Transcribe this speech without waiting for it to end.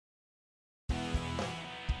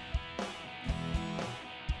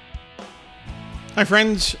Hi,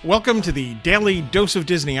 friends. Welcome to the Daily Dose of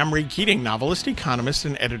Disney. I'm Ray Keating, novelist, economist,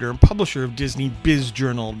 and editor and publisher of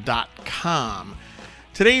DisneyBizJournal.com.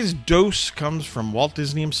 Today's dose comes from Walt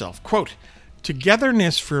Disney himself. Quote,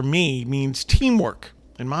 "Togetherness for me means teamwork.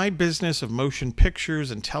 In my business of motion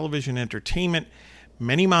pictures and television entertainment,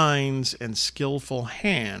 many minds and skillful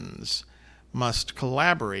hands must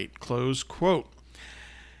collaborate." Close quote.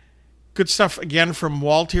 Good stuff again from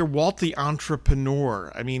Walt here. Walt the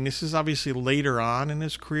entrepreneur. I mean, this is obviously later on in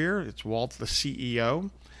his career. It's Walt the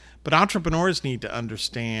CEO. But entrepreneurs need to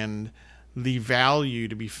understand the value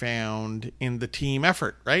to be found in the team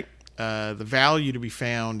effort, right? The value to be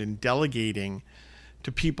found in delegating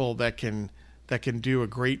to people that can do a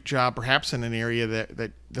great job, perhaps in an area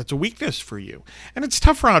that's a weakness for you. And it's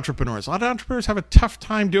tough for entrepreneurs. A lot of entrepreneurs have a tough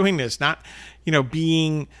time doing this, not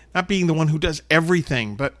being the one who does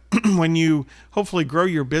everything. But when you hopefully grow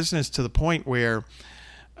your business to the point where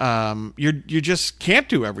you just can't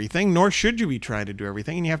do everything, nor should you be trying to do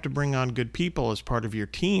everything, and you have to bring on good people as part of your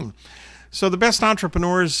team. So the best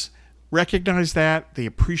entrepreneurs recognize that. They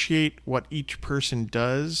appreciate what each person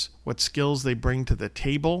does, what skills they bring to the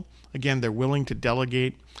table. Again, they're willing to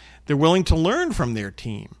delegate. They're willing to learn from their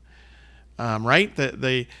team, right?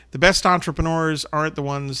 The best entrepreneurs aren't the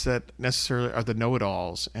ones that necessarily are the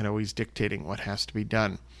know-it-alls and always dictating what has to be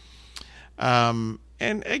done. And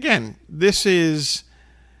again, this is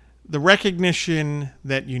the recognition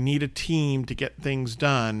that you need a team to get things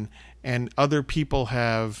done, and other people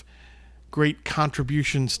have great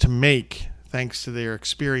contributions to make thanks to their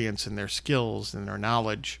experience and their skills and their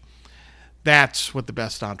knowledge. That's what the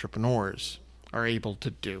best entrepreneurs are able to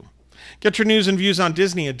do. Get your news and views on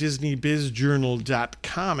Disney at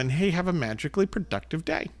DisneyBizJournal.com. And hey, have a magically productive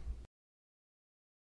day.